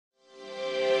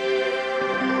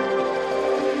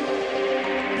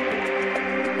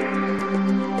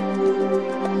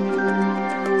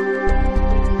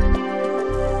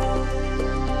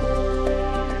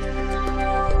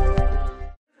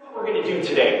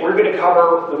today. We're going to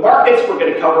cover the markets, we're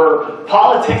going to cover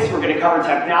politics, we're going to cover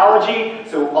technology,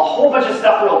 so a whole bunch of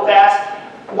stuff real fast.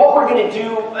 What we're going to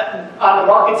do on the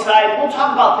market side, we'll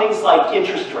talk about things like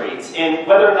interest rates and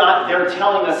whether or not they're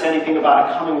telling us anything about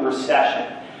a coming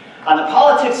recession. On the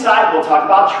politics side, we'll talk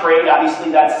about trade.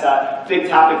 Obviously, that's a big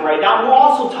topic right now. We'll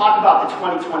also talk about the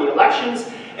 2020 elections.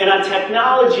 And on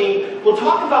technology, we'll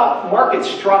talk about market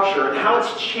structure and how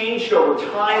it's changed over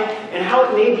time and how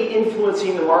it may be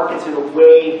influencing the markets in a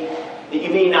way that you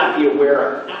may not be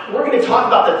aware of. Now, we're going to talk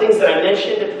about the things that I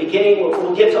mentioned at the beginning.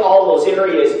 We'll get to all those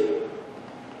areas.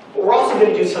 But we're also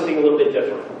going to do something a little bit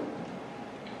different.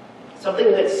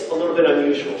 Something that's a little bit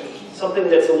unusual. Something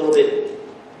that's a little bit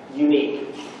unique.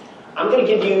 I'm going to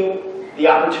give you the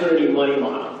opportunity money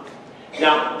model.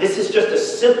 Now, this is just a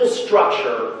simple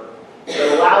structure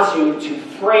that allows you to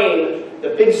frame the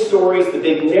big stories, the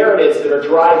big narratives that are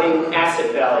driving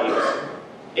asset values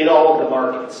in all of the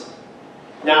markets.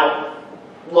 Now,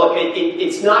 look,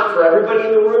 it's not for everybody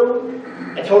in the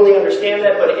room. I totally understand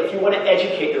that, but if you want to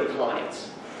educate your clients,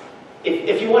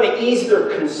 if you want to ease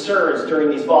their concerns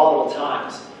during these volatile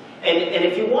times, and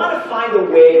if you want to find a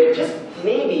way to just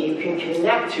maybe you can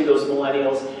connect to those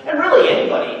millennials, and really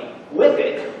anybody with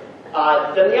it,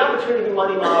 then the opportunity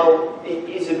money model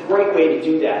is a great way to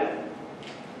do that.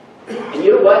 And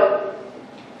you know what?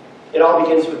 It all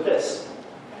begins with this,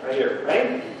 right here,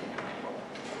 right?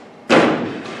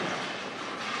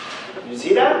 Did you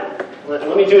see that?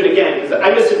 Let me do it again, because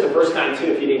I missed it the first time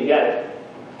too if you didn't get it.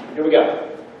 Here we go.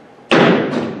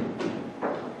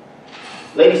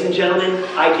 Ladies and gentlemen,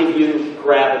 I give you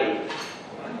gravity.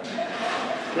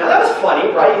 Now that was funny,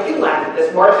 right? You can laugh at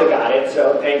this. Martha got it,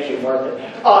 so thank you, Martha.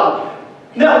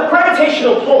 Now,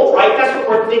 gravitational pull, right? That's what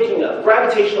we're thinking of.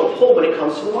 Gravitational pull when it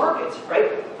comes to the markets,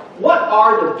 right? What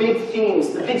are the big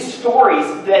themes, the big stories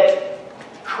that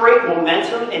create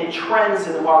momentum and trends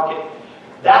in the market?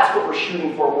 That's what we're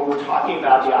shooting for when we're talking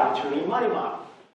about the opportunity money model.